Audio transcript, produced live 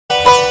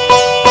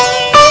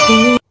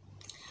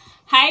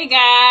Hi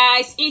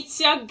guys, it's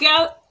your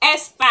girl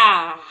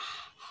Esther.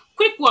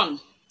 Quick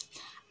one.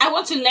 I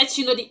want to let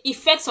you know the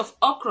effects of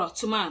okra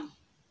to man.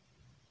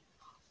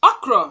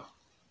 Okra,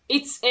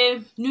 it's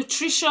a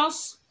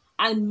nutritious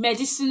and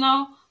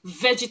medicinal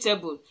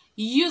vegetable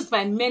used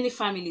by many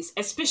families,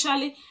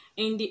 especially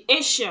in the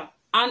Asia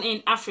and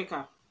in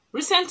Africa.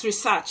 Recent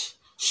research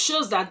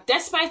shows that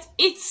despite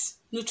its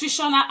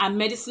nutritional and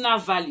medicinal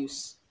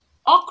values,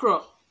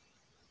 okra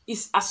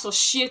is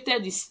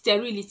associated with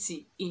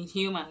sterility in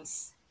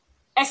humans,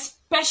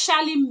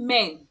 especially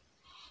men,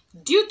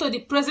 due to the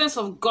presence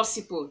of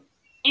gossypol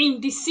in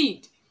the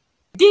seed.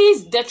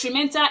 These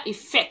detrimental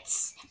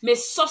effects may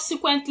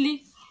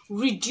subsequently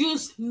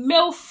reduce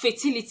male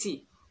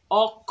fertility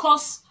or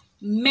cause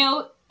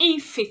male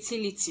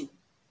infertility.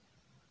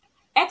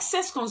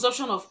 Excess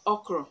consumption of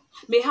okra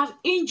may have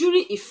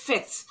injury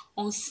effects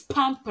on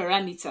sperm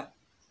parameter,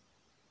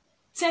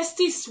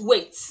 testis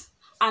weight,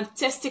 and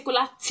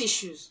testicular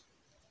tissues.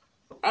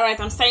 Alright,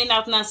 I'm signing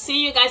out now.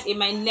 See you guys in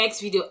my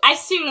next video. I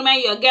still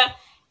remain your girl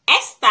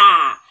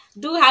Esther.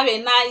 Do have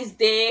a nice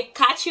day.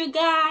 Catch you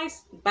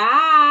guys.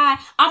 Bye.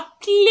 And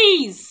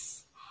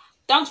please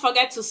don't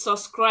forget to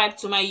subscribe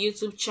to my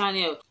YouTube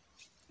channel.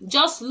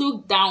 Just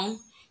look down.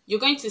 You're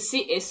going to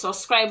see a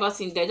subscribe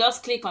button there.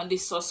 Just click on the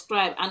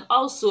subscribe and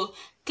also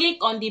click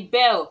on the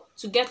bell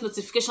to get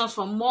notifications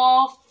for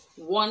more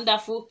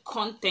wonderful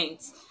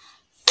content.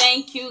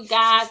 Thank you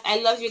guys.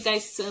 I love you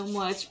guys so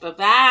much. Bye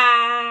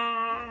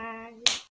bye.